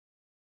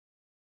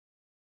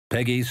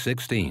Peggy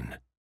 16.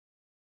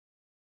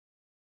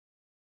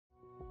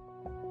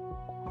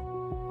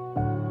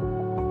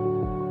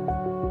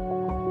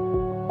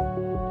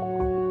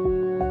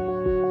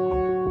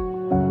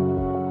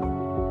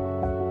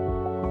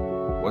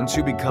 Once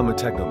you become a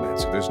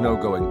Technomancer, there's no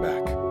going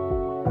back.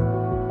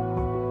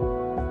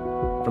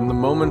 From the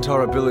moment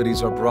our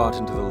abilities are brought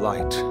into the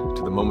light,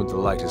 to the moment the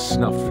light is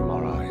snuffed from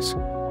our eyes,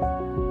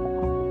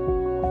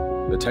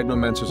 the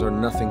Technomancers are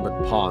nothing but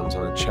pawns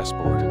on a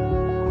chessboard.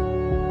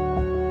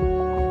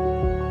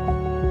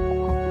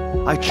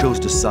 I chose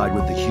to side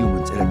with the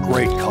humans at a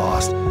great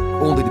cost,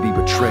 only to be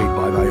betrayed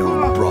by my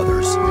own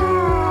brothers.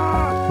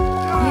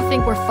 You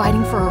think we're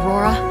fighting for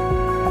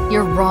Aurora?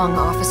 You're wrong,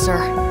 officer.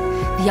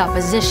 The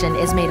opposition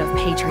is made of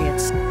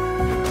patriots.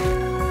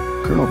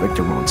 Colonel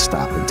Victor won't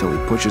stop until he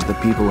pushes the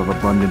people of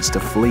Abundance to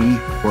flee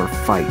or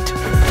fight.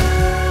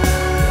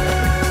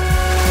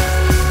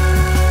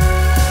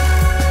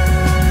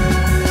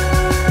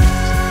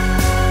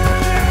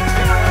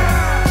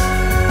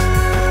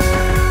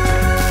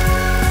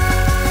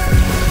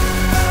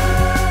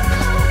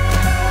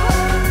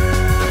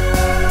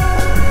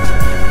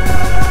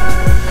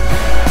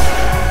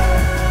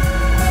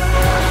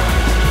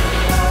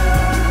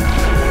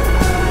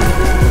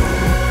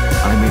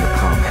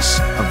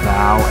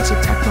 As a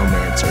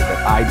Technomancer,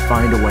 that I'd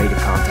find a way to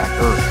contact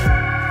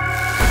Earth.